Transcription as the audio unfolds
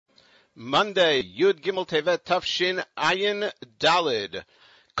Monday, Yud Gimel Tevet Tafshin Ayin Dalid.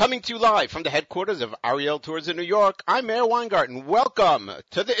 Coming to you live from the headquarters of Ariel Tours in New York, I'm Meir Weingarten. Welcome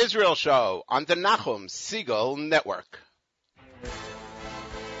to the Israel Show on the Nachum Segal Network.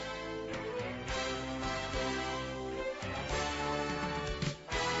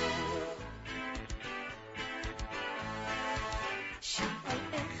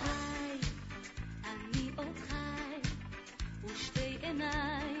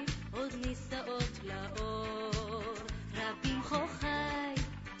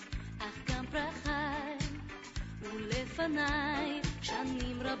 לפניי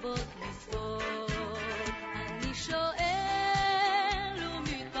שנים רבות לספור אני שואל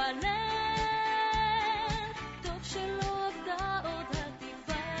ומתפלל טוב שלא עבדה עוד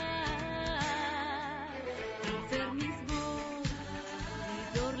התקווה עובר מזמור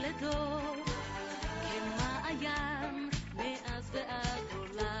מדור לדור כמעיין מאז ועד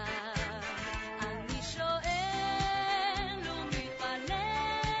עולם אני שואל ומתפלל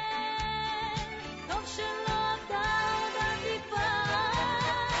טוב שלא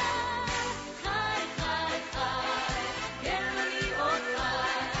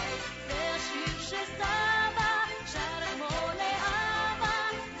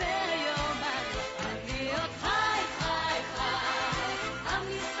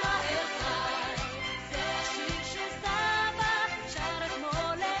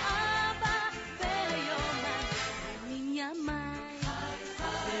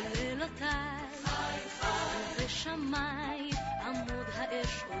שמי עמוד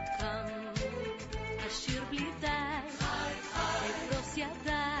האש עוד קם אשיר בלי די אפרוס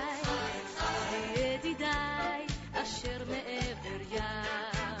ידיי וידידיי אשר מעבר ים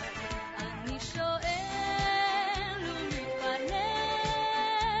אני שואל ומתפלל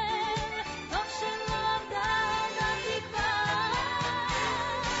טוב שלא עבדה עוד התקווה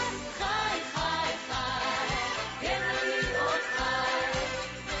חי חי חי כן אני עוד חי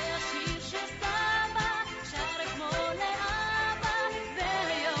זה השיר שסבא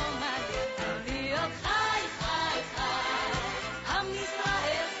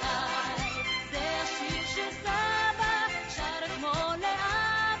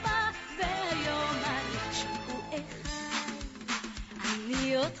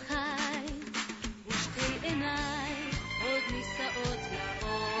עוד חי ושתי עיניי עוד נישאות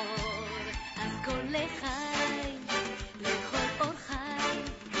לאור אז כל לחי לכל אור חי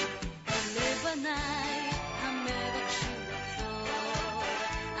לבניי המבקשים לחזור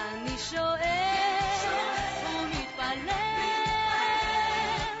אני שואל ומתפלל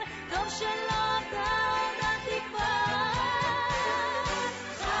טוב שלא עבדה עוד התקווה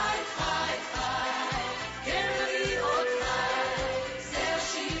חי חי חי כן אני עוד חי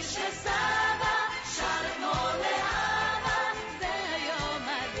שסבא שר כמו לאבא והיום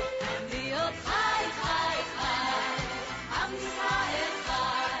אני עוד חי חי חי עם ישראל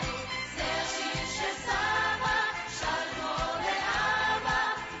חי זה השיר שסבא שר כמו לאבא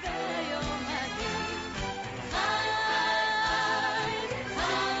והיום אני חי חי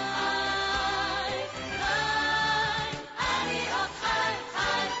חי אני עוד חי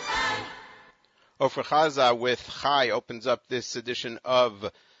חי חי Ofer Chaza with Chai opens up this edition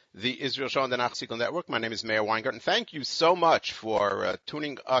of the Israel Show on the Nachum Segal Network. My name is Meir Weingarten. Thank you so much for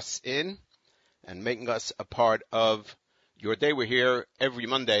tuning us in and making us a part of your day. We're here every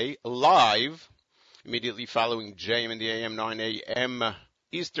Monday live, immediately following JM in the AM, 9 a.m.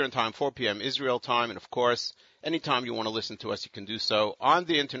 Eastern Time, 4 p.m. Israel Time. And of course, anytime you want to listen to us, you can do so on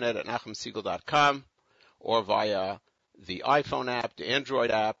the internet at NachumSegal.com or via the iPhone app, the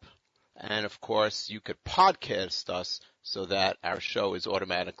Android app. And of course, you could podcast us so that our show is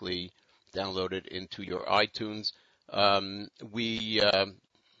automatically downloaded into your iTunes. We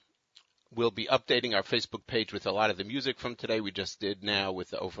will be updating our Facebook page with a lot of the music from today. We just did now with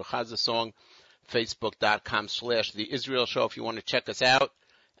the Ofer Chaza song, facebook.com/The Israel Show if you want to check us out.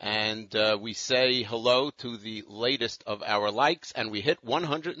 And we say hello to the latest of our likes, and we hit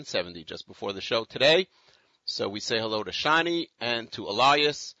 170 just before the show today. So we say hello to Shani and to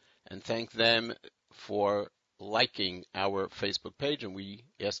Elias and thank them for liking our Facebook page, and we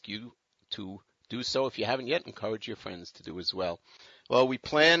ask you to do so. If you haven't yet, encourage your friends to do as well. Well, we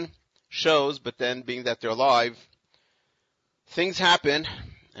plan shows, but then being that they're live, things happen,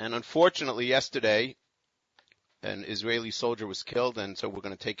 and unfortunately yesterday an Israeli soldier was killed, and so we're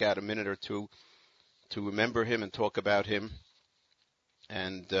going to take out a minute or two to remember him and talk about him,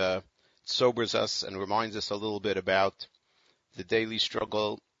 and it sobers us and reminds us a little bit about the daily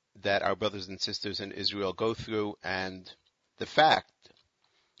struggle that our brothers and sisters in Israel go through, and the fact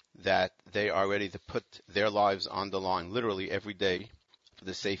that they are ready to put their lives on the line literally every day for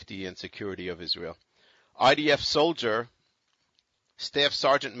the safety and security of Israel. IDF soldier, Staff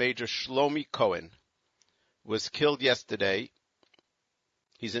Sergeant Major Shlomi Cohen, was killed yesterday.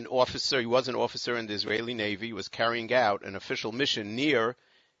 He was an officer in the Israeli Navy. He was carrying out an official mission near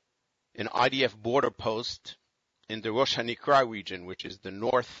an IDF border post in the Rosh Hanikra region, which is the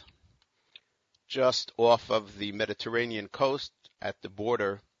north, just off of the Mediterranean coast at the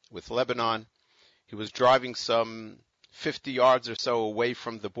border with Lebanon. He was driving some 50 yards or so away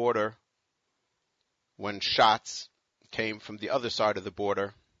from the border when shots came from the other side of the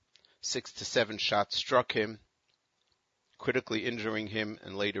border. 6 to 7 shots struck him, critically injuring him,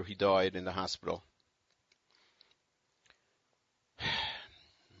 and later he died in the hospital.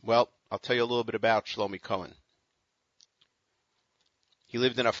 Well, I'll tell you a little bit about Shlomi Cohen. He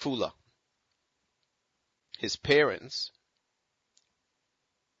lived in Afula. His parents,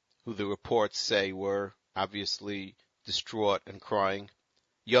 who the reports say were obviously distraught and crying,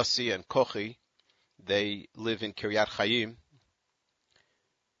 Yossi and Kochi, they live in Kiryat Chaim.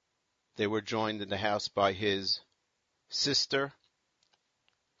 They were joined in the house by his sister,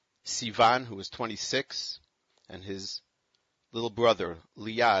 Sivan, who was 26, and his little brother,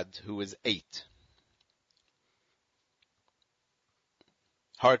 Liad, who was 8.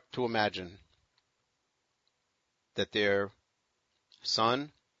 Hard to imagine that their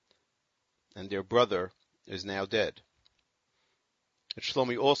son and their brother is now dead. And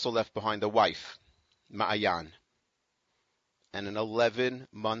Shlomi also left behind a wife, Ma'ayan, and an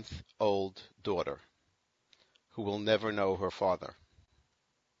 11-month-old daughter who will never know her father.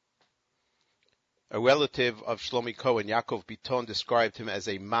 A relative of Shlomi Cohen, Yaakov Biton, described him as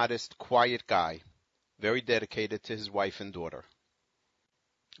a modest, quiet guy, very dedicated to his wife and daughter,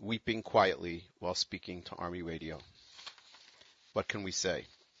 weeping quietly while speaking to Army Radio. What can we say?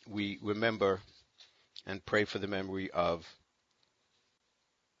 We remember and pray for the memory of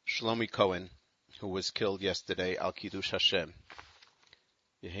Shlomi Cohen, who was killed yesterday, Al Kiddush Hashem.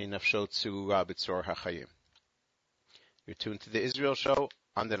 Yehei nafsho tzurura b'tzor hachayim. You're tuned to the Israel Show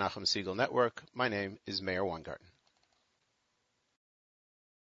on the Nachum Segal Network. My name is Meir Weingarten.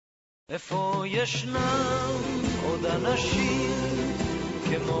 איפה ישנם עוד אנשים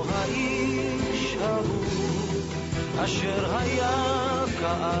כמו האיש ההוא אשר היה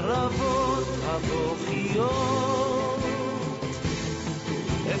כערבות הבוכיות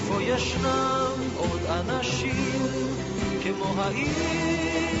איפה ישנם עוד אנשים כמו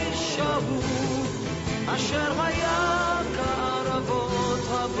האיש ההוא אשר היה כערבות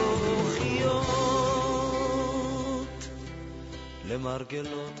הבוכיות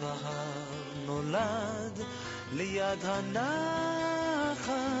למרגלות ההר נולד ליד הנחל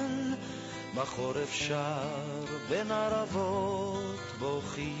בחורף שר בין ערבות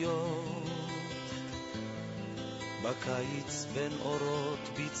בוכיות בקיץ בין אורות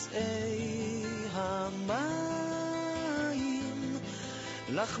בצעי המים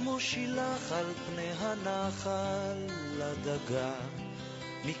לחמו שילח על פני הנחל לדגה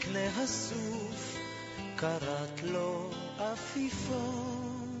מקנה הסוף קראת לו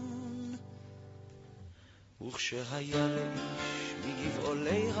עפיפון וכשהיה לאיש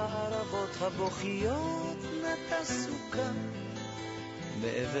מגבעולי הערבות הבוכיות נטע סוכה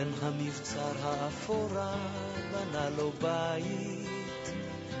מאבן המבצר האפורה בנה לו בית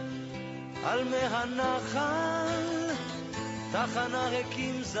על מי הנחל תחנה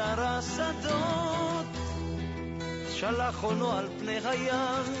הקים זרה שדות שלח עונו על פני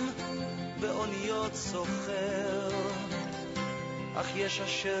הים באוניות סוחר אך יש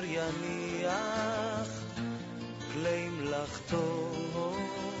אשר יניח כלי מלאכתו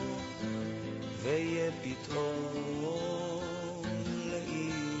ויהיה פתאום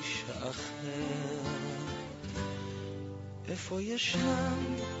לאיש אחר איפה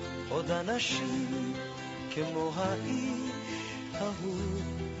ישנם עוד אנשים כמו האיש ההוא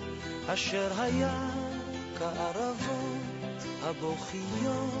אשר היה כערבות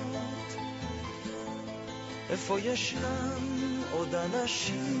הבוכיות איפה ישנם עוד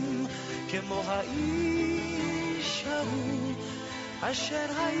אנשים כמו האיש ההוא אשר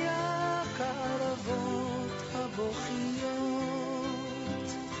היה כערבות הבוכיות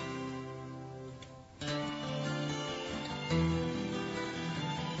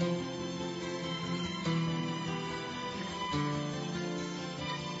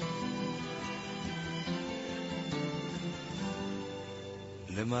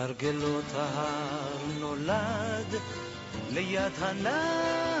למרגלות ההר נולד ליד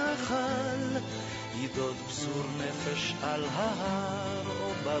הנחל ידוד פסור נפש על ההר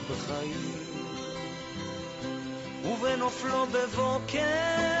או בבחיים ובנופלו בבוקר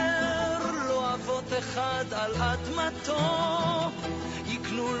לא אבות אחד על אדמתו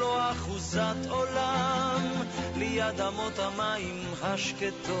ארוסת עולם ליד אמות המים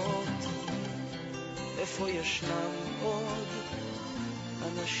השקטות. איפה ישנם עוד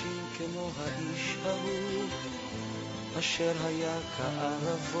אנשים כמו האיש ההוא אשר היה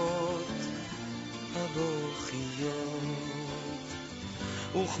כערבות הבוכיות,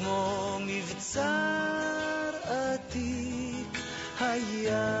 וכמו מבצר עתיק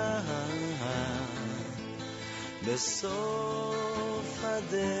היה בסוף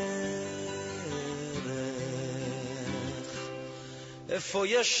הדרך. איפה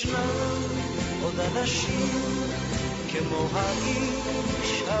ישנם עוד אנשים כמו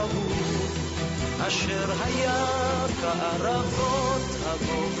האיש ההוא אשר היה כערבות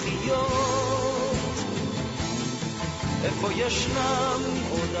הבוכיות? איפה ישנם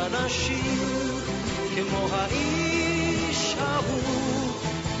עוד אנשים כמו האיש ההוא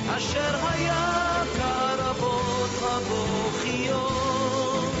אשר היה כערבות הבוכיות?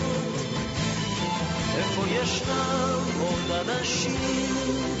 איפה ישנם עוד אנשים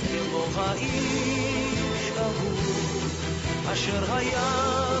כמו האיש ההוא אשר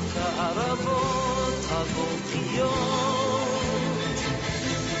היה כערבות הבוכיות?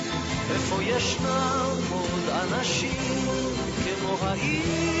 איפה ישנם עוד אנשים כמו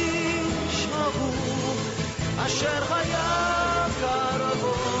האיש ההוא אשר היה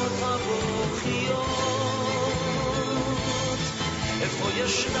כערבות הבוכיות? איפה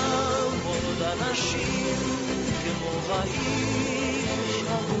ישנם עוד אנשים כמו האיש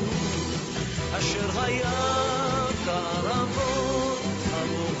ההוא אשר היה כערבות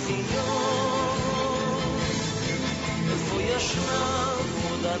הבוכיות? איפה ישנם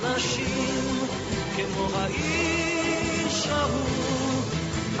עוד אנשים כמו האיש ההוא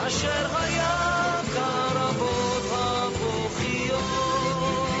אשר היה כערבות הבוכיות?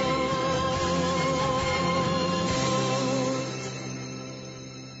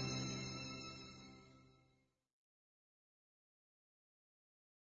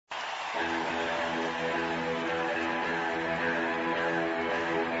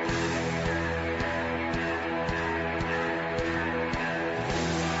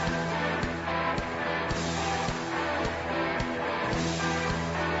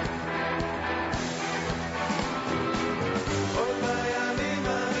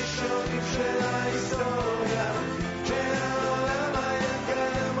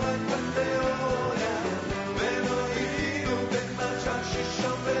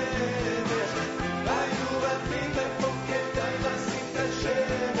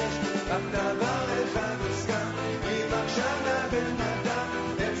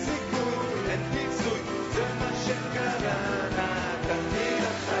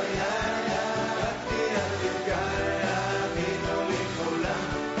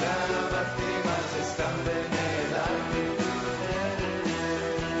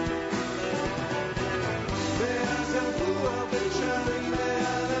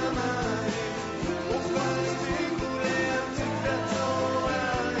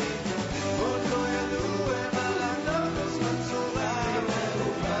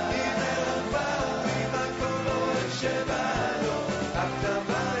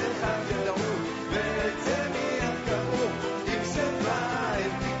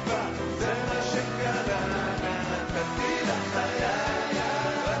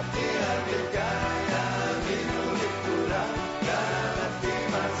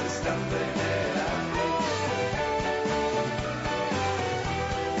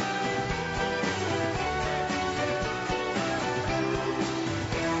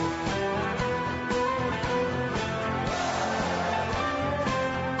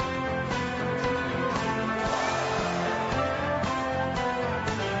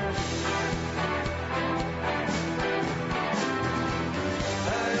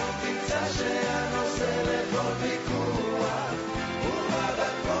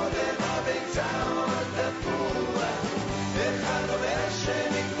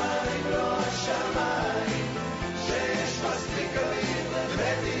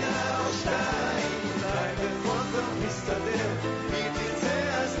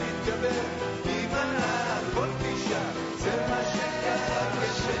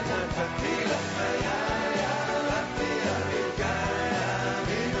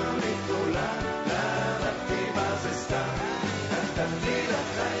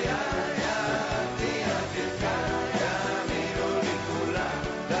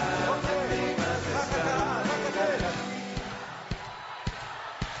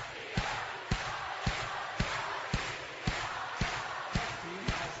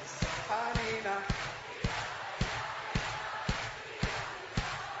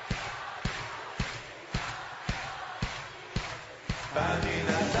 אני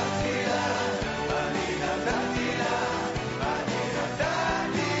נתתי לה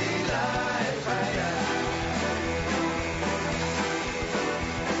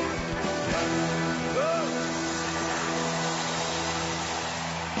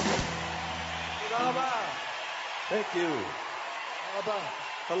Thank you.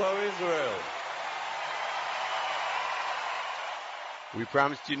 Hello, Israel. We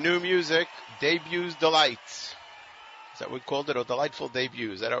promised you new music, debuts, delights. Is that what we called it? Or delightful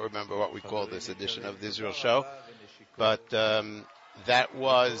debuts? I don't remember what we called this edition of the Israel show. But that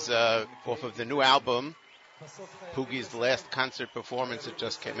was off of the new album, Pugi's last concert performance that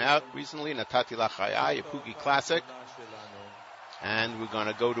just came out recently, Natati Lachayai, a Pugi classic. And we're going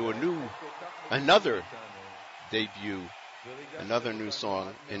to go to another debut, another new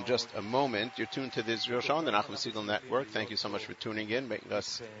song in just a moment. You're tuned to the Israel Show on the Nachum Segal Network. Thank you so much for tuning in, making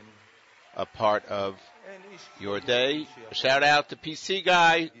us a part of your day. A shout out to PC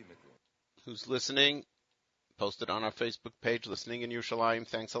Guy, who's listening, posted on our Facebook page, listening in Yerushalayim.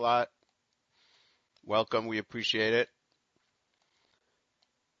 Thanks a lot. Welcome. We appreciate it.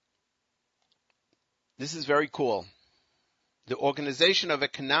 This is very cool. The Organization of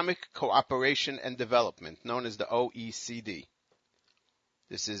Economic Cooperation and Development, known as the OECD.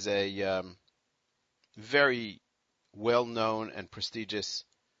 This is a very well-known and prestigious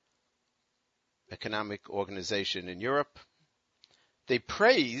economic organization in Europe. They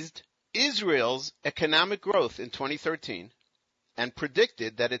praised Israel's economic growth in 2013 and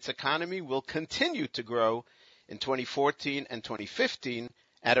predicted that its economy will continue to grow in 2014 and 2015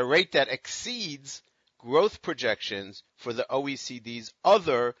 at a rate that exceeds growth projections for the OECD's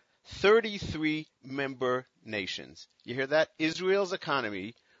other 33 member nations. You hear that? Israel's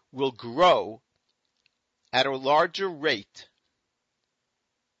economy will grow at a larger rate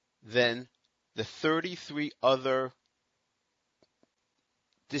than the 33 other,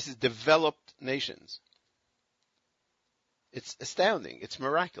 this is developed nations. It's astounding. It's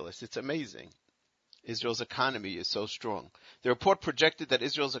miraculous. It's amazing. Israel's economy is so strong. The report projected that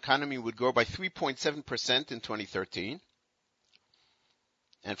Israel's economy would grow by 3.7% in 2013.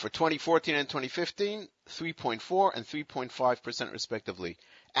 And for 2014 and 2015, 3.4 and 3.5% respectively.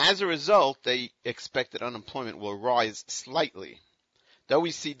 As a result, they expect that unemployment will rise slightly. The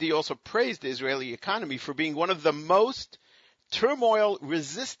OECD also praised the Israeli economy for being one of the most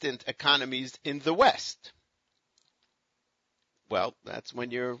turmoil-resistant economies in the West. Well, that's when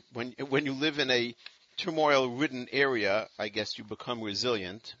you live in a turmoil-ridden area, I guess you become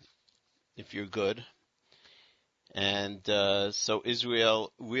resilient if you're good. And so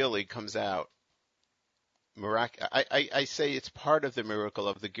Israel really comes out I say it's part of the miracle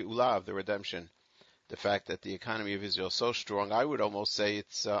of the Geulah, of the redemption. The fact that the economy of Israel is so strong, I would almost say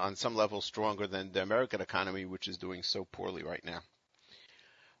it's on some level stronger than the American economy, which is doing so poorly right now.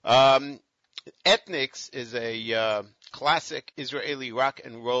 Ethnics is a classic Israeli rock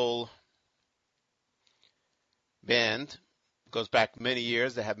and roll band. Goes back many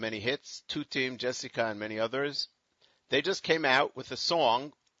years. They have many hits. Two Team, Jessica, and many others. They just came out with a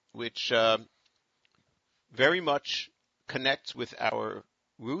song which very much connects with our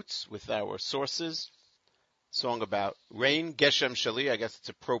roots, with our sources. Song about rain, Geshem Shali. I guess it's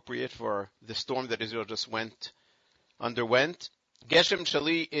appropriate for the storm that Israel just underwent. Geshem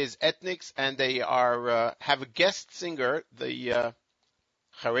Shali is Ethnics, and they have a guest singer, the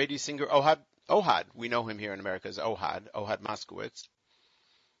Haredi singer Ohad. We know him here in America as Ohad Moskowitz.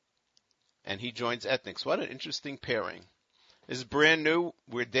 And he joins Ethnics. What an interesting pairing. This is brand new.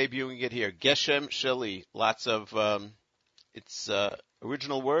 We're debuting it here. Geshem Shali. Lots of, it's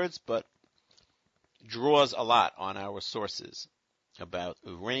original words, but draws a lot on our sources about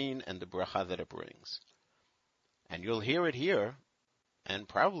rain and the bracha that it brings. And you'll hear it here, and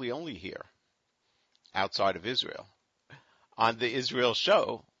probably only here, outside of Israel, on the Israel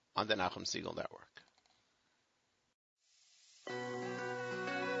Show on the Nachum Segal Network.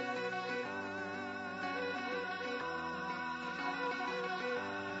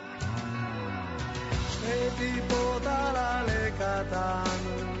 שתי טיפות על עלה קטן,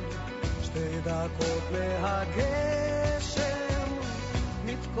 שתי דקות מהגשם,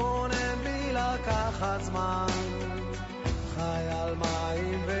 מתכונן בלי לקחת זמן, חי על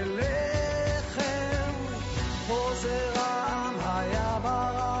מים ולחם, חוזר העם היה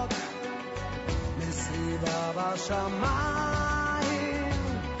ברק, מסביבה בשמיים,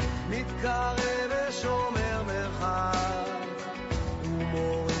 מתקרב ושומר מרחק,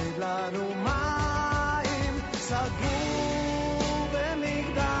 ומוריד לנו מים, סגור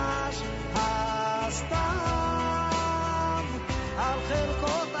במקדש הסתיו, על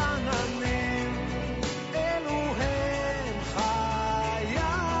חלקות עננים, אלו הם חייו,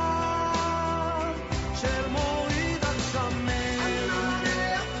 של מוריד הגשמים.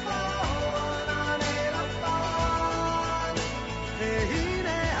 ענני עפר, ענני לבן,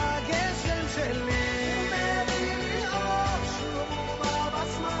 והנה הגשם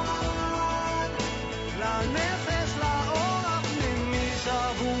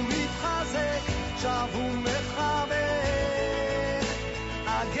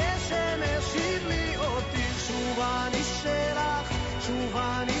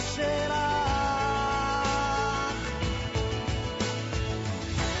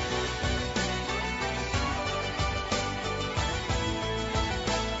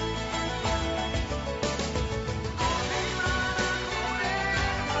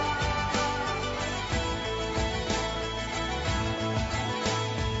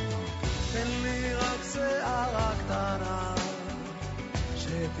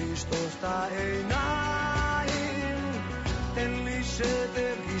העיניים, תן לי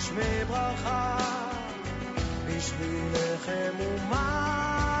שתרגיש ברכה, בשביל לחם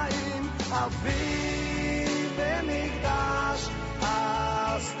ומים, אבי במקדש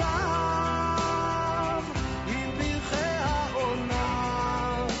הסתיו, עם פרחי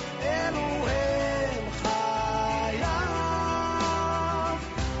העונה, אלו הם חייו,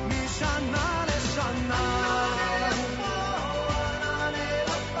 משנה לשנה.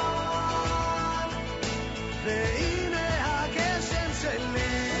 והנה הגשם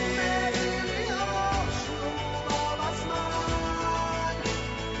שלי,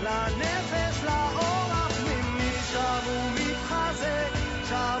 לנפש, לאור הפנימי, שב ומתחזק,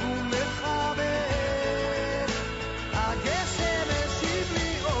 שב ומחבק. הגשם השיב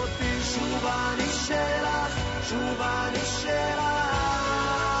לי אותי, שוב אני שלך, שוב אני שלך.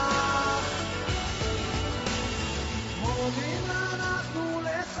 מודים אנחנו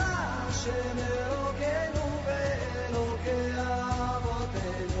לך, השם אלוקינו ואלוקי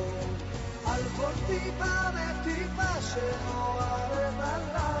אבותינו, על כל טיפה וטיפה שמוארת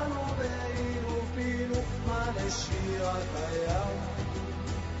לנו, ואילו פינו מלא שירת הים,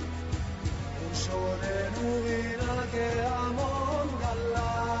 ושוננו רינה כהמון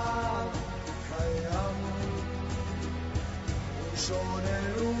גליו קיים,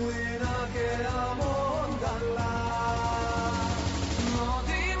 ושוננו רינה כהמון גליו.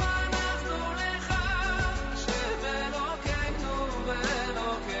 מודים אנחנו לך, השם אלוקינו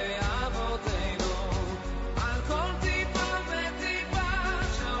ואלוקי אבותינו, על כל טיפה וטיפה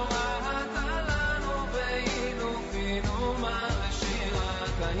שהורדת לנו, ואילו פינו מלא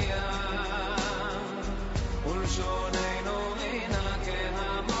שירת הים, ולשוננו רינה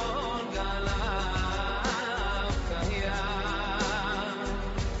כהמון גליו קיים,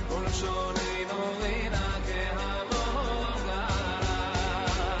 ולשוננו רינה כהמון גליו.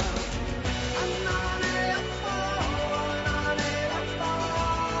 ענני אפור, ענני אפור,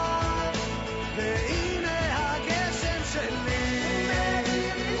 והנה הגשם שלי,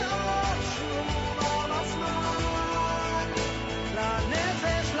 מביא לי אור שוב על הזמן,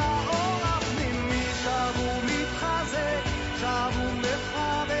 לנפש, לאור הפנימי, שב ומתחזק, שב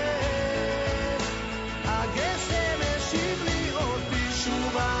ומחבק. הגשם השיב לי אותי,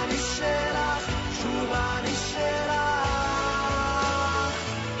 שוב אני שלך, שוב אני שלך.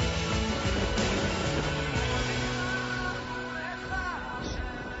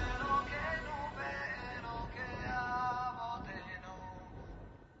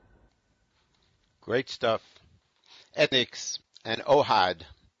 Great stuff. Ethnics and Ohad,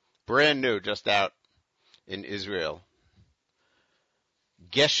 brand new, just out in Israel.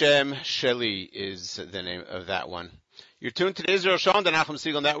 Geshem Sheli is the name of that one. You're tuned to the Israel Show on the Nachum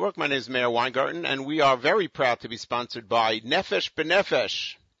Segal Network. My name is Meir Weingarten, and we are very proud to be sponsored by Nefesh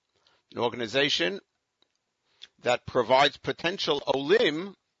B'Nefesh, an organization that provides potential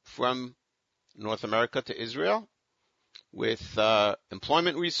olim from North America to Israel with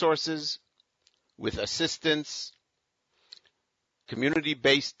employment resources, with assistance,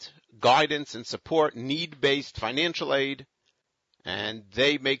 community-based guidance and support, need-based financial aid, and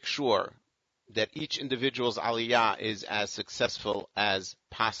they make sure that each individual's aliyah is as successful as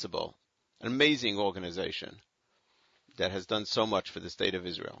possible. An amazing organization that has done so much for the state of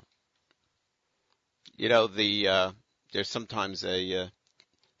Israel. You know, there's sometimes a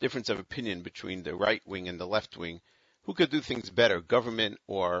difference of opinion between the right wing and the left wing. Who could do things better, government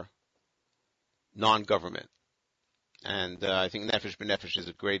or non-government? And I think Nefesh B'Nefesh is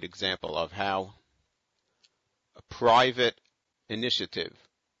a great example of how a private initiative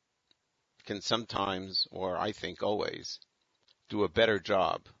can sometimes, or I think always, do a better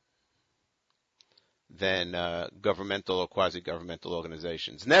job than governmental or quasi-governmental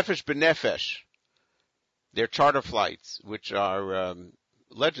organizations. Nefesh B'Nefesh, their charter flights, which are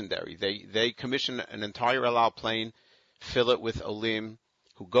legendary. They commission an entire El Al plane, fill it with olim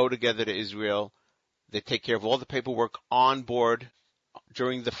who go together to Israel. They take care of all the paperwork on board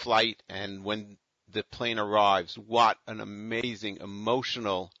during the flight, and when the plane arrives, what an amazing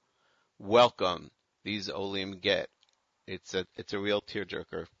emotional welcome these olim get. It's a real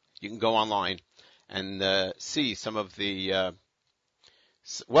tearjerker. You can go online and see some of the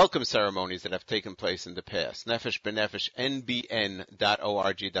welcome ceremonies that have taken place in the past. Nefesh B'Nefesh, nbn.org.il,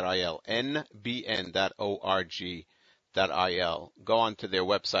 nbn.org.il. Go on to their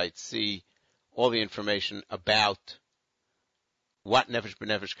website, see all the information about what Nefesh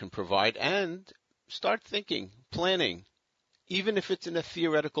B'Nefesh can provide, and start thinking, planning, even if it's in a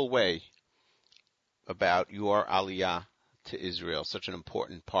theoretical way, about your aliyah to Israel, such an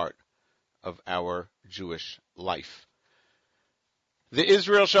important part of our Jewish life. The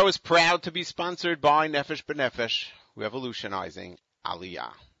Israel Show is proud to be sponsored by Nefesh B'Nefesh, revolutionizing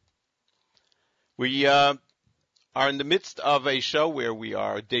Aliyah. We are in the midst of a show where we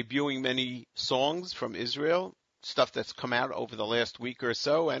are debuting many songs from Israel, stuff that's come out over the last week or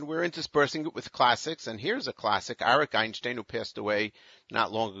so, and we're interspersing it with classics. And here's a classic, Arik Einstein, who passed away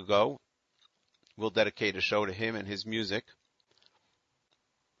not long ago. We'll dedicate a show to him and his music.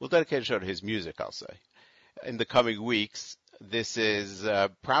 We'll dedicate a show to his music, I'll say, in the coming weeks. This is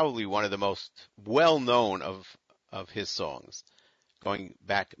probably one of the most well-known of his songs, going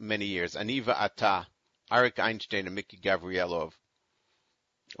back many years. Aniva Ata, Arik Einstein and Mickey Gavrielov,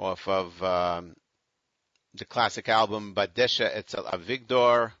 off of the classic album Badesha Etzel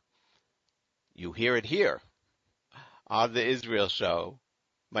Avigdor. You hear it here on the Israel Show.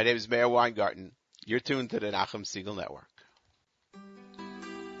 My name is Meir Weingarten. You're tuned to the Nachum Segal Network.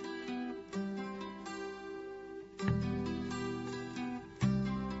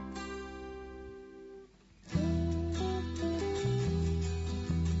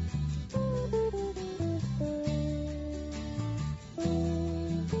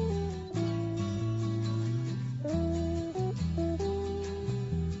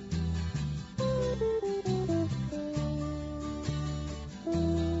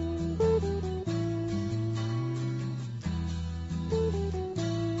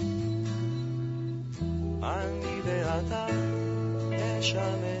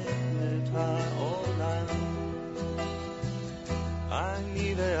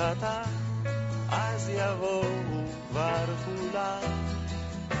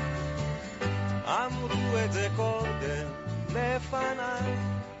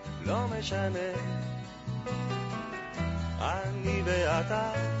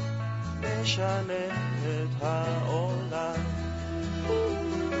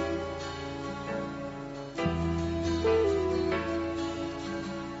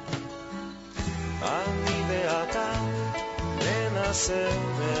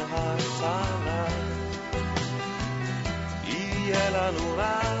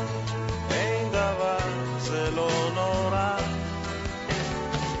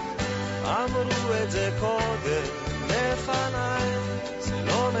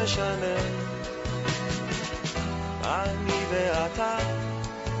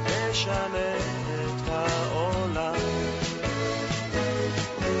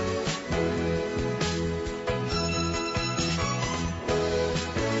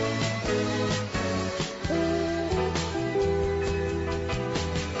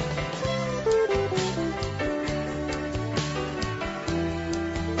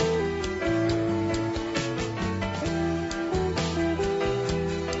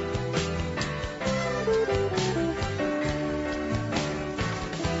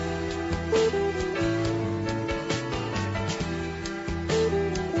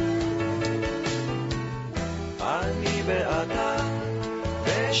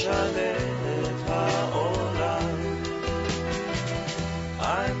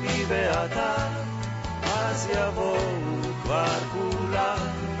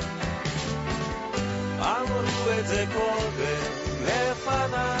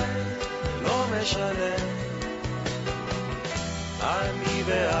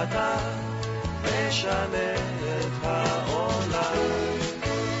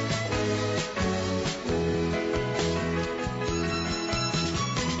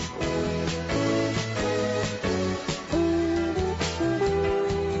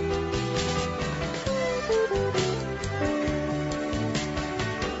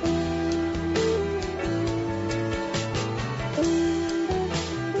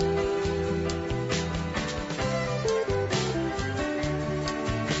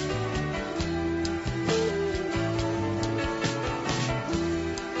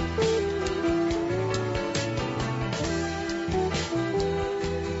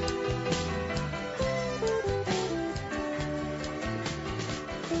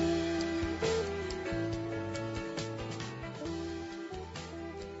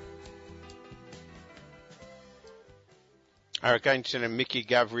 Arik Einstein and Mickey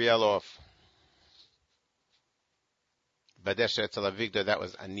Gavrielov. Badesha Etzel Avigdor, that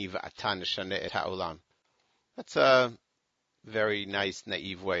was Aniva Atan Neshane et Ha'olam. That's a very nice,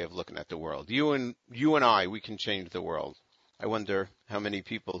 naive way of looking at the world. You and I, we can change the world. I wonder how many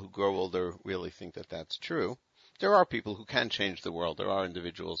people who grow older really think that that's true. There are people who can change the world. There are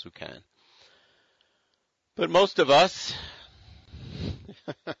individuals who can. But most of us,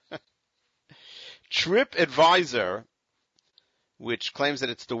 TripAdvisor, which claims that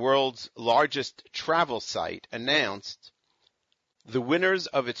it's the world's largest travel site, announced the winners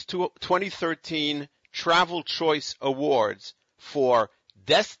of its 2013 Travel Choice Awards for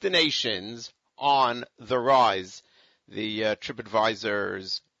destinations on the rise. The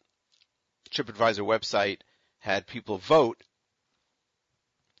TripAdvisor website had people vote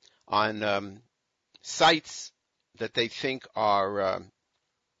on sites that they think are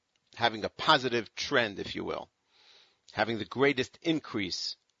having a positive trend, if you will, having the greatest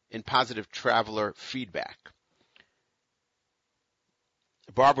increase in positive traveler feedback.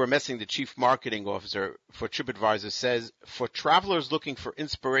 Barbara Messing, the Chief Marketing Officer for TripAdvisor, says, for travelers looking for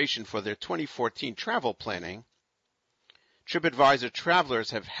inspiration for their 2014 travel planning, TripAdvisor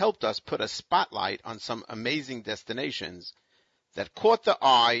travelers have helped us put a spotlight on some amazing destinations that caught the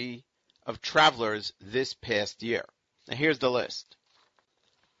eye of travelers this past year. Now here's the list.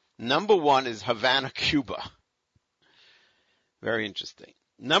 Number 1 is Havana, Cuba. Very interesting.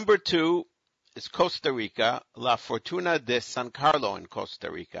 Number 2 is Costa Rica, La Fortuna de San Carlo in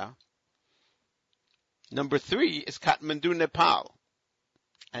Costa Rica. Number 3 is Kathmandu, Nepal.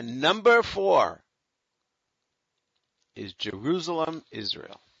 And number 4 is Jerusalem,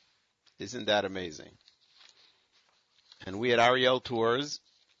 Israel. Isn't that amazing? And we at Ariel Tours,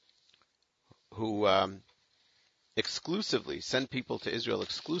 who exclusively send people to Israel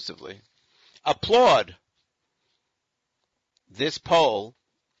exclusively, applaud this poll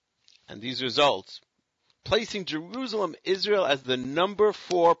and these results, placing Jerusalem, Israel as the number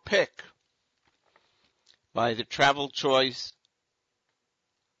 4 pick by the Travel Choice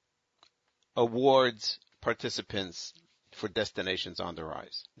Awards participants for destinations on the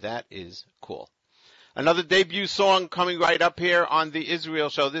rise. That is cool. Another debut song coming right up here on the Israel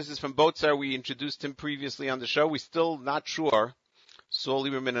show. This is from Botzar. We introduced him previously on the show. We're still not sure. Saul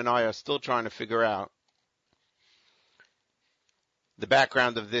Lieberman and I are still trying to figure out the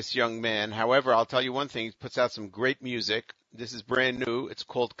background of this young man. However, I'll tell you one thing. He puts out some great music. This is brand new. It's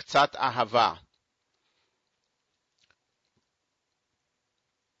called Ktsat Ahava.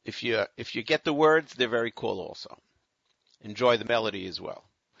 If you get the words, they're very cool also. Enjoy the melody as well.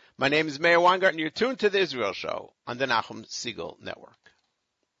 My name is Meir Weingarten. You're tuned to the Israel Show on the Nachum Segal Network.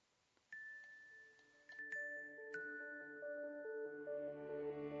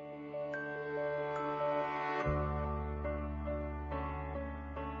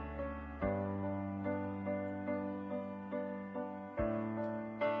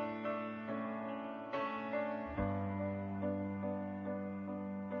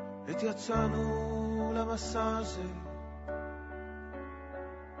 עת יצאנו למסע הזה,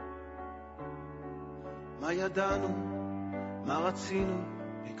 מה ידענו, מה רצינו,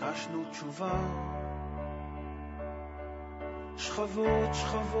 ביקשנו תשובה. שכבות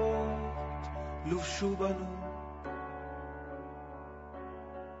שכבות לובשו בנו,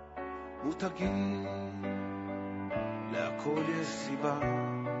 מותגים, להכל יש סיבה.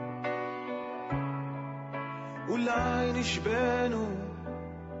 אולי נשבנו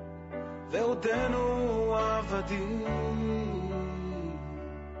ועודנו עבדים,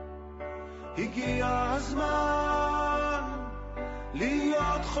 הגיע הזמן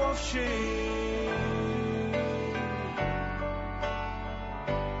להיות חופשי.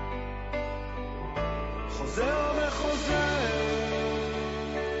 חוזר וחוזר,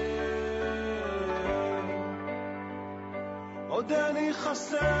 עודני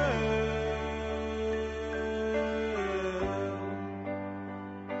חסר,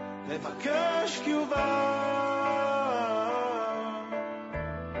 לבקש קרבה,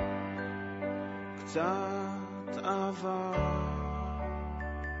 קצת אהבה.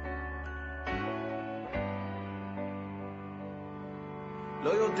 לא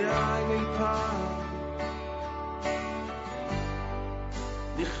יודע אם אי פעם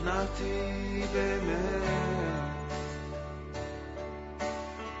נכנעתי באמת,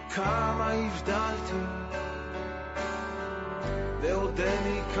 כמה הבדלתי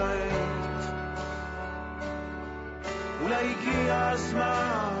ועודני כעת. אולי הגיע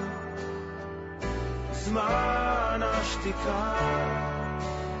הזמן, זמן השתיקה.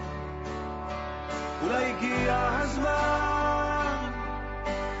 אולי הגיע הזמן,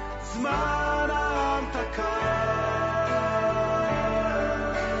 זמן ההמתקה.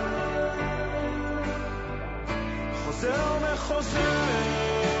 חוזר וחוזר,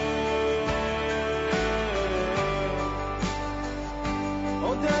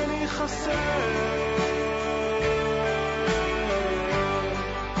 עודני חסר,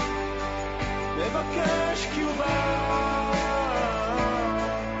 מבקש קרבה,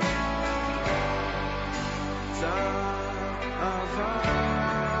 קצת אהבה.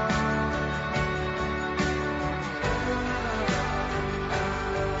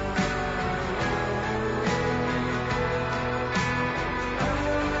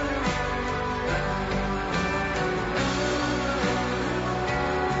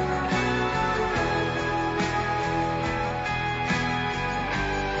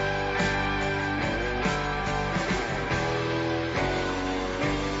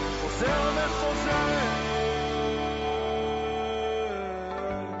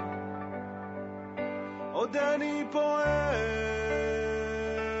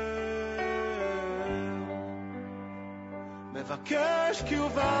 מבקש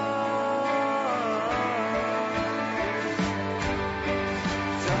קרבה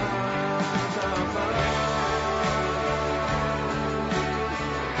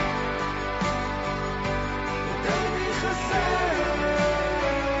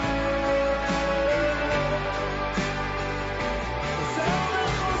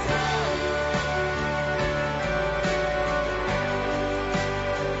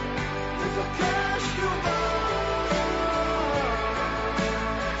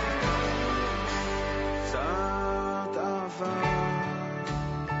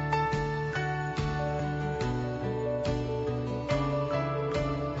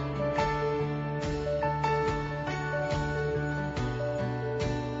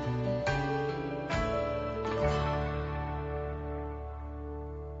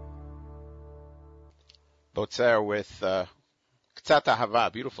Botzer with Ktsat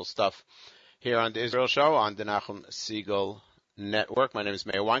Ahava, beautiful stuff here on the Israel Show on the Nachum Segal Network. My name is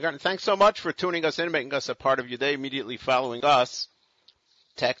Meir Weingarten. Thanks so much for tuning us in, making us a part of your day. Immediately following us,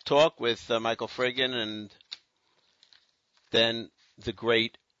 Tech Talk with Michael Fragan, and then the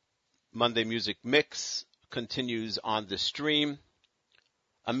great Monday Music Mix continues on the stream.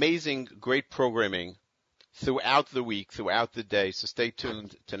 Amazing, great programming throughout the week, throughout the day. So stay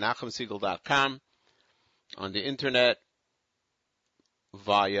tuned to NachumSegal.com. on the internet,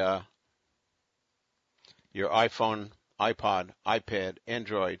 via your iPhone, iPod, iPad,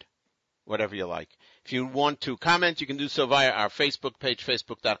 Android, whatever you like. If you want to comment, you can do so via our Facebook page,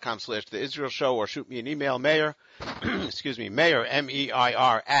 facebook.com/The Israel Show, or shoot me an email, Meir, Meir,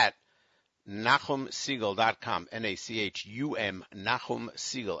 M-E-I-R, at NachumSegal.com, N-A-C-H-U-M,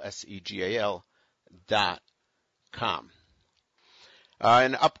 NachumSegal, S-E-G-A-L.com.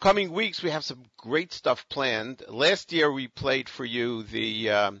 In upcoming weeks, we have some great stuff planned. Last year, we played for you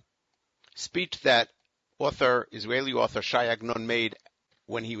the speech that Israeli author Shai Agnon made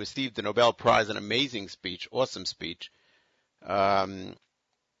when he received the Nobel Prize, an amazing speech, awesome speech.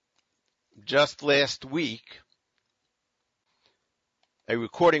 Just last week, a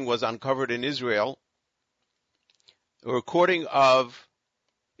recording was uncovered in Israel, a recording of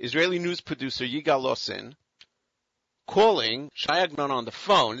Israeli news producer Yigal Lossin calling Shai Agnon on the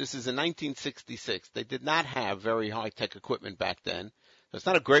phone. This is in 1966. They did not have very high-tech equipment back then. So it's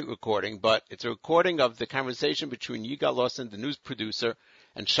not a great recording, but it's a recording of the conversation between Yigal Lossin, the news producer,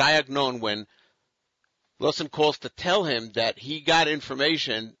 and Shai Agnon when Lossin calls to tell him that he got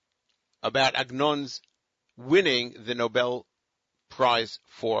information about Agnon's winning the Nobel Prize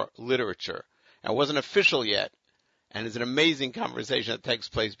for Literature. Now, it wasn't official yet, and it's an amazing conversation that takes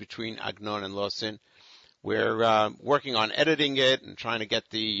place between Agnon and Lossin. We're working on editing it and trying to get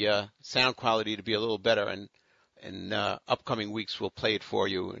the sound quality to be a little better. And in upcoming weeks, we'll play it for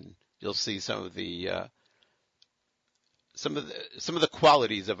you, and you'll see some of the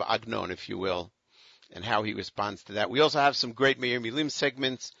qualities of Agnon, if you will, and how he responds to that. We also have some great Meir Milim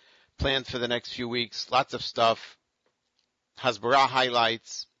segments planned for the next few weeks. Lots of stuff, Hasbara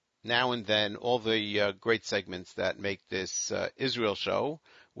highlights, now and then, all the great segments that make this Israel show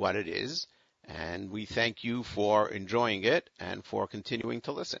what it is. And we thank you for enjoying it and for continuing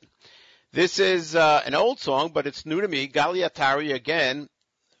to listen. This is an old song, but it's new to me. Gali Atari again,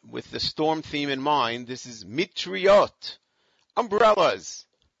 with the storm theme in mind. This is Mitriot, Umbrellas,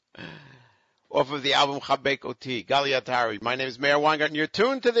 off of the album Chabek Oti, Gali Atari. My name is Meir Weingarten. You're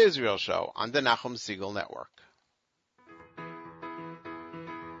tuned to the Israel Show on the Nachum Segal Network.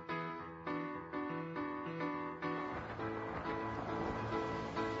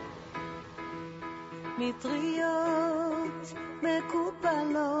 מטריות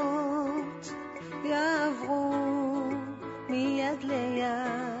מקופלות יעברו מיד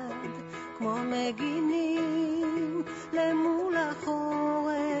ליד כמו מגינים למול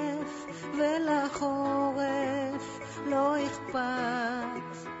החורף ולחורף לא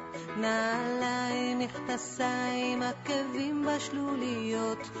אכפת נעליים, מכתסיים, עקבים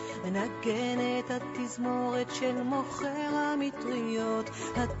בשלוליות מנגן את התזמורת של מוכר המטריות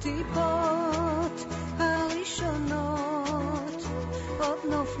הטיפות הראשונות עוד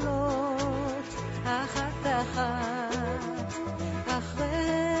נופלות אחת אחת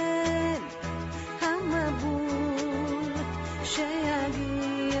אחרי המבול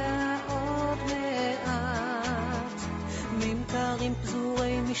שיגיע עוד מעט ממטרים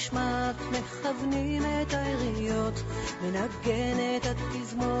פזורי משמעת מכוונים את העיריות מנגן את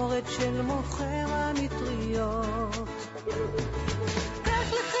התזמורת של מוכר המטריות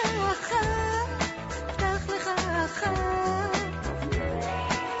קח לך אחת קח לך אחת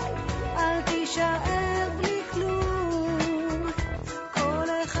אל תישאר בלי כלום כל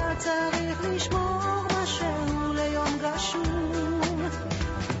אחד צריך לשמור משהו ליום גשום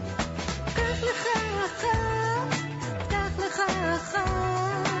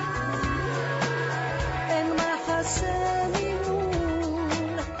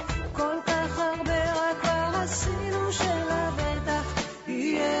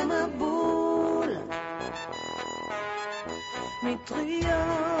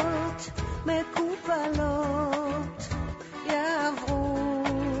מטריות מקופלות יעברו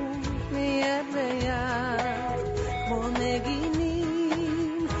מיד ליד כמו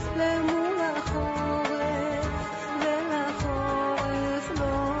נגינים למול החורף ולחורף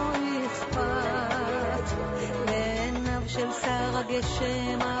לא אכפת לעיניו של שר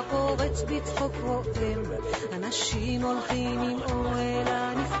הגשם הפורץ בצחוק רועם אנשים הולכים עם אוהל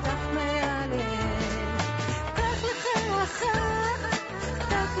הנפתח מעליהם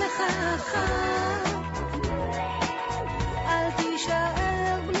קח לך אחת אל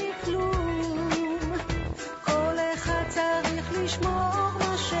תישאר בלי כלום כל אחד צריך לשמור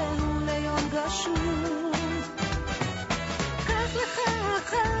משהו ליום גשום קח לך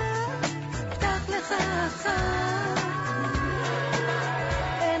אחת פתח לך אחת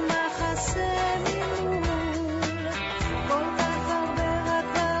אין מחסה ממול כל כך הרבה רק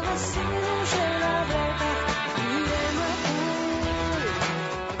כבר עשינו שלה בטח יהיה מבול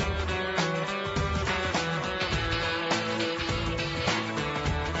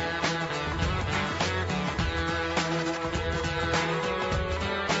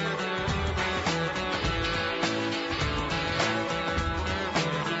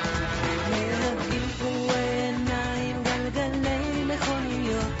מנגים פרועי עיניים גלגלי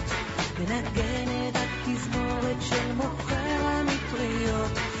מכוניות מנגנת התזמורת של מוכר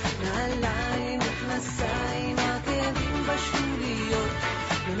המטריות נעליים מכנסיים עקבים בשוליות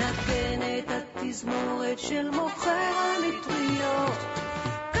מנגנת התזמורת של מוכר המטריות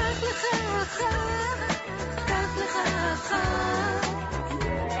קח לך אחת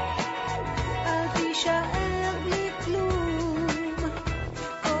אל תישאר בלי כלום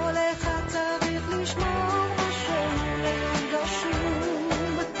כל אחד צריך לשמור משהו ליום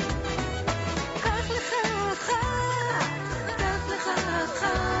גשום קח לך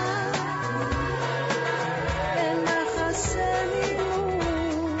אחת אין מחסה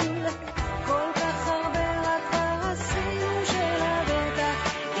מגבול כל כך הרבה רק כבר עשינו שלה בטח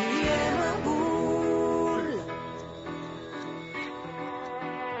יהיה מבול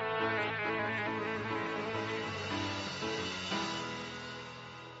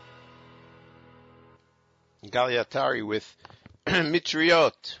Galia Atari with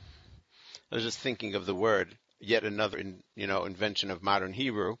Mitriot. I was just thinking of the word, yet another, invention of modern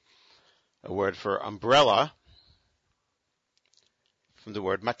Hebrew, a word for umbrella, from the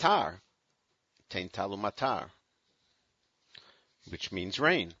word matar, tein talu matar, which means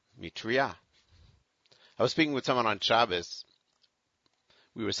rain, mitriya. I was speaking with someone on Shabbos.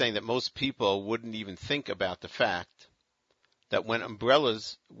 We were saying that most people wouldn't even think about the fact that when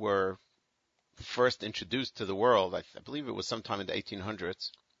umbrellas were first introduced to the world, I believe it was sometime in the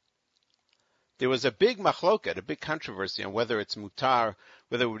 1800s, there was a big machloket, a big controversy on whether it's mutar,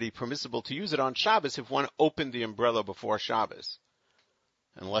 whether it would be permissible to use it on Shabbos if one opened the umbrella before Shabbos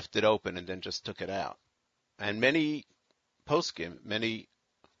and left it open and then just took it out. And many poskim, many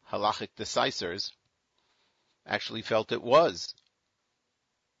halachic decisors actually felt it was.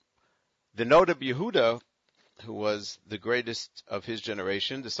 The Noda Yehuda, who was the greatest of his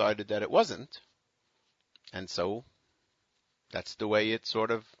generation, decided that it wasn't. And so that's the way it sort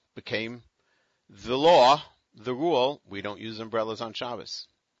of became the law, the rule. We don't use umbrellas on Shabbos.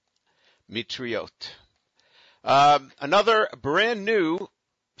 Mitriot. Another brand new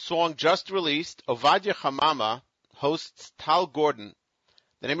song just released, Ovadia Chamama hosts Tal Gordon.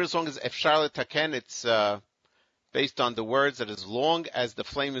 The name of the song is Efshar Letaken. It's based on the words that as long as the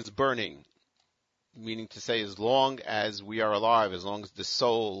flame is burning, meaning to say as long as we are alive, as long as the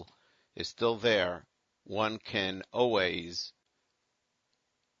soul is still there, one can always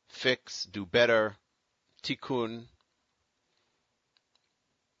fix, do better, tikkun.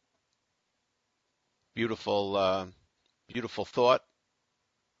 Beautiful, beautiful thought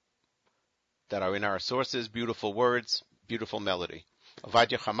that are in our sources, beautiful words, beautiful melody.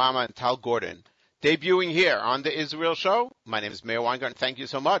 Ovadia Chamama and Tal Gordon. Debuting here on the Israel Show. My name is Meir Weingarten. Thank you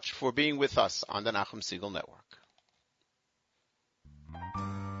so much for being with us on the Nachum Segal Network.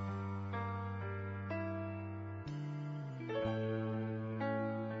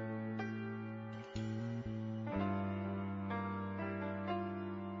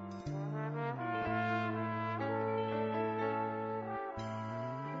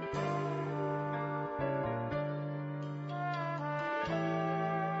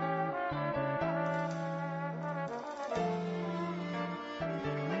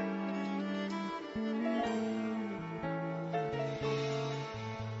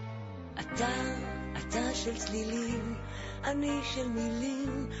 אתה של צלילים, אני של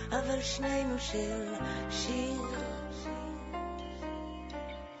מילים, אבל שנינו של שיר.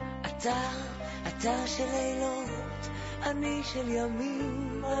 אתה של לילות, אני של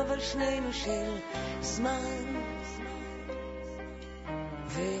ימים, אבל שנינו של זמן.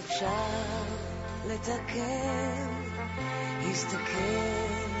 ואפשר לתקן,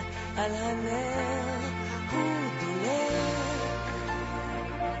 הסתכל על הנר, הוא דולק,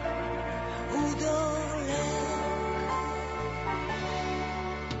 הוא דולק.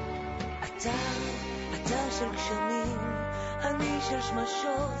 אתה של גשמים, אני של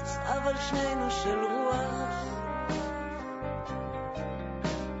שמשות, אבל שנינו של רוח.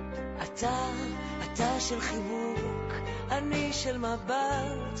 אתה של חיבוק, אני של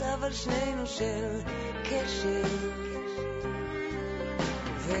מבט, אבל שנינו של קשר.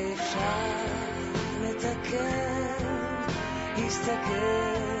 ואפשר לתקן,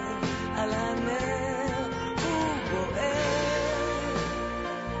 הסתכל על הנר, הוא בוער,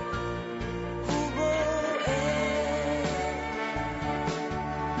 הוא בוער.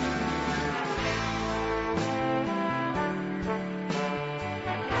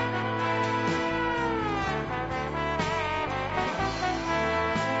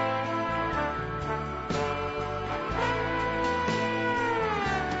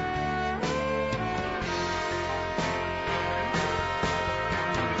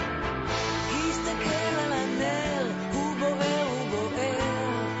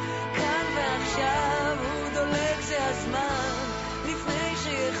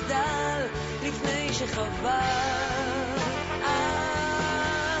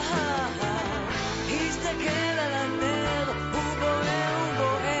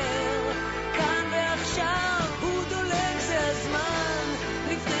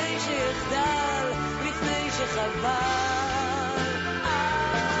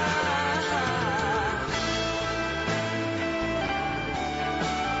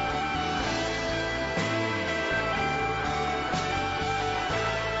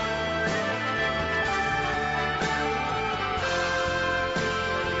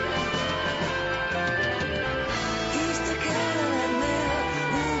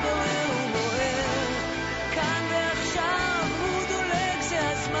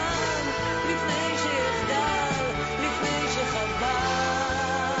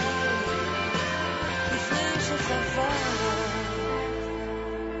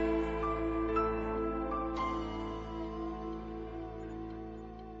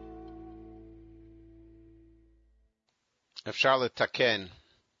 אפשר לתקן.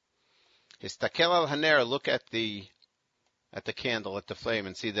 הסתכל על הנר, look at the candle, at the flame,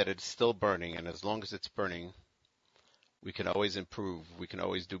 and see that it's still burning. And as long as it's burning, we can always improve. We can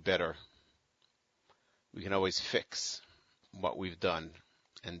always do better. We can always fix what we've done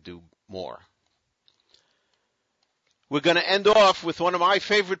and do more. We're going to end off with one of my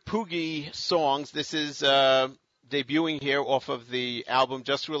favorite Poogie songs. This is debuting here off of the album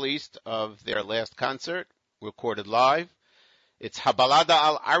just released of their last concert, recorded live. It's Habalada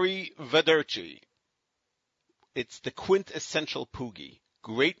al Ari Vederci. It's the quintessential Poogie.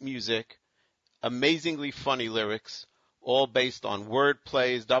 Great music, amazingly funny lyrics, all based on word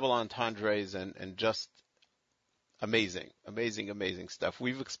plays, double entendres, and just amazing stuff.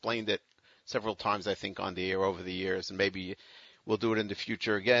 We've explained it several times, I think, on the air over the years, and maybe we'll do it in the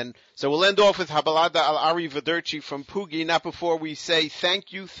future again. So we'll end off with Habalada al Ari Vederci from Poogie. Not before we say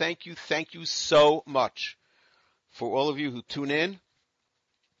thank you so much for all of you who tune in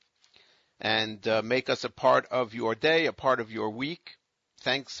and make us a part of your day, a part of your week.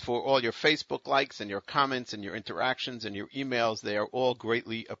 Thanks for all your Facebook likes and your comments and your interactions and your emails. They are all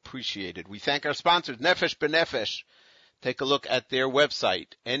greatly appreciated. We thank our sponsors, Nefesh B'Nefesh. Take a look at their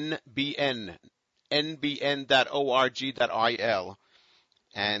website, nbn.org.il,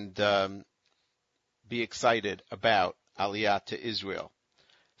 and be excited about Aliyah to Israel.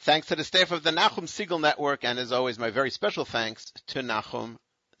 Thanks to the staff of the Nachum Segal Network, and as always, my very special thanks to Nachum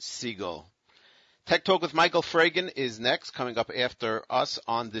Segal. Tech Talk with Michael Fragan is next, coming up after us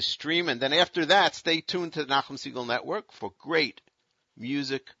on the stream. And then after that, stay tuned to the Nachum Segal Network for great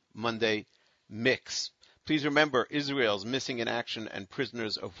Music Monday mix. Please remember Israel's missing in action and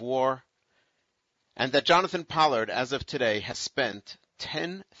prisoners of war, and that Jonathan Pollard, as of today, has spent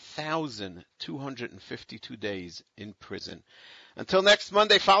 10,252 days in prison. Until next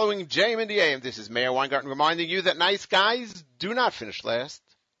Monday, following JM in the AM, this is Mayor Weingarten reminding you that nice guys do not finish last.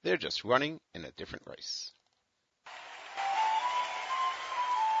 They're just running in a different race.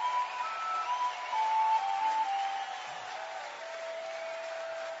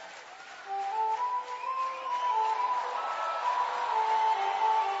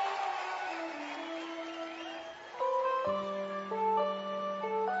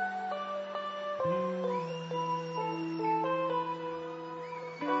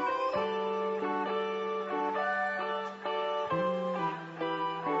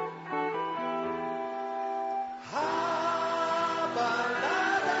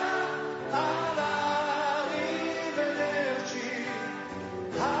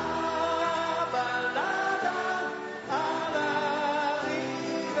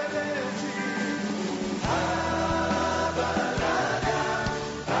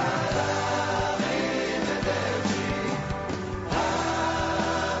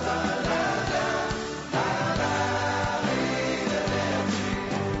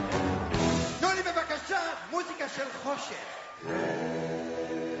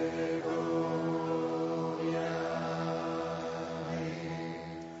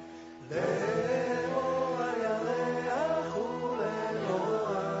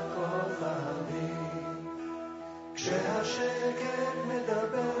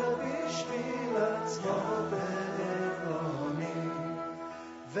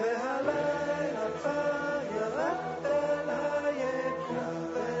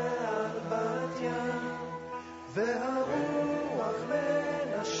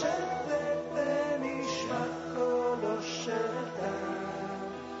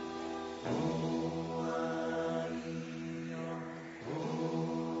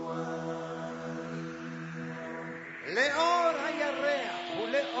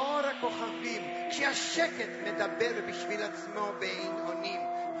 שהשקט מדבר בשביל עצמו בעין עונים,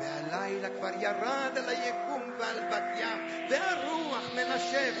 והלילה כבר ירד על היקום ועל בת ים, והרוח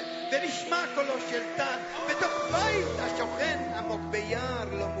מנשבת ונשמע קולו של תן בתוך בית השוכן עמוק ביער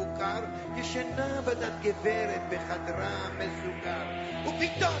לא מוכר. ישנה בדת גברת בחדרה מסוגר,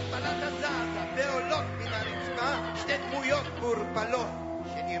 ופתאום בלט הזזה ועולות מן הרצפה שתי דמויות פורפלות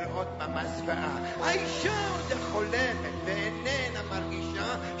שנראות ממש זוועה. האישה עוד חולמת ואיננה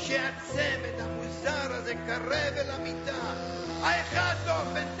מרגישה שהצמד המוזר הזה קרב אל המיטה. האחד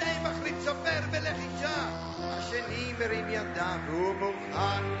באופן די מחליט סופר בלחישה, השני מרים ידיו והוא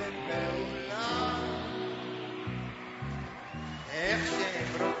מוכן לפעולה. איך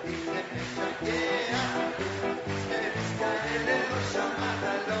שהם רוקדים זה משגע, סטפס כאלה לא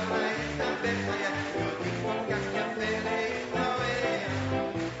שמעת, לא ראית בחיי, יודעים כל כך יפה להתנועע,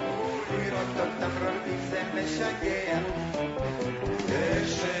 ולראות אותם רוקדים זה משגע. איך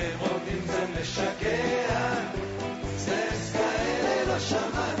שהם רוקדים זה משגע, סטפס כאלה לא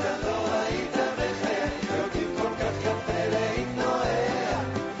שמעת, לא ראית בחיי, יודעים כל כך יפה להתנועע,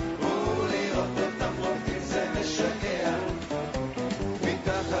 ולראות אותם רוקדים זה משגע.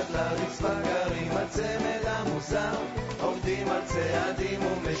 מתחת לרצפה גרים הצמד המוזר, עובדים על צעדים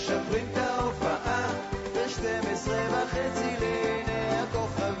ומשפרים את ההופעה. ב-12:30 לעיני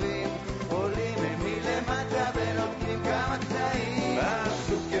הכוכבים עולים הם מלמטה ונותנים כמה קטעים.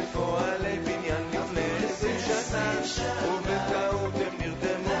 עשו כפועלי בניין לפני 20 שנה, ובטעות הם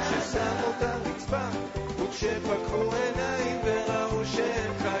נרדמו כששמו את הרצפה, וכשפקחו עיניים וראו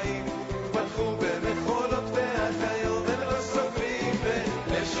שהם חיים, פתחו במחולות ועד היום הם לא סוגרים.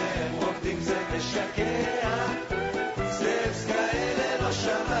 ולשם רוקדים זה משגע, סטפס כאלה לא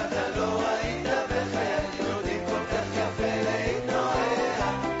שמעת, לא ראית בחיי, יודעים כל כך יפה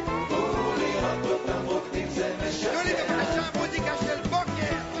להתנועע, ולראות אותם רוקדים זה משגע. תנו לי בבקשה מוזיקה של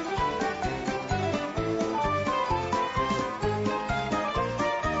בוקר.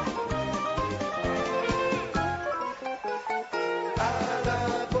 עד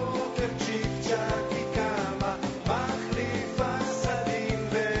הבוקר צ'יק צ'אק היא קמה, מחליפה סדין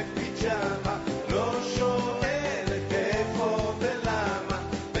ופיג'מה, לא שואלת איפה ולמה,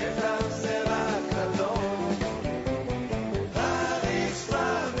 בטח זה רק חלום.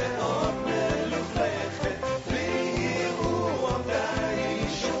 הרצפה מאוד מלוכלכת, בלי ערעור עמדה היא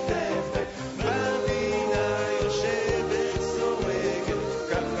שוטפת, בפינה יושבת סורגת,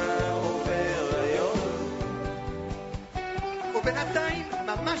 ככה עובר היום. ובינתיים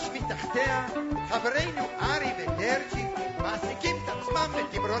ממש מתחתיה חברינו ארי ודרג'י מעסיקים את עצמם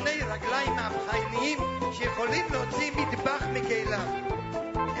לתמרוני רגליים מהפכניים שיכולים להוציא מטבח מכליו.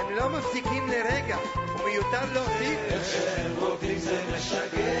 הם לא מפסיקים לרגע, ומיותר להוסיף, איך שהם רוקדים זה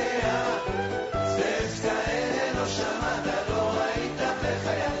משגע, סטפס כאלה לא שמעת,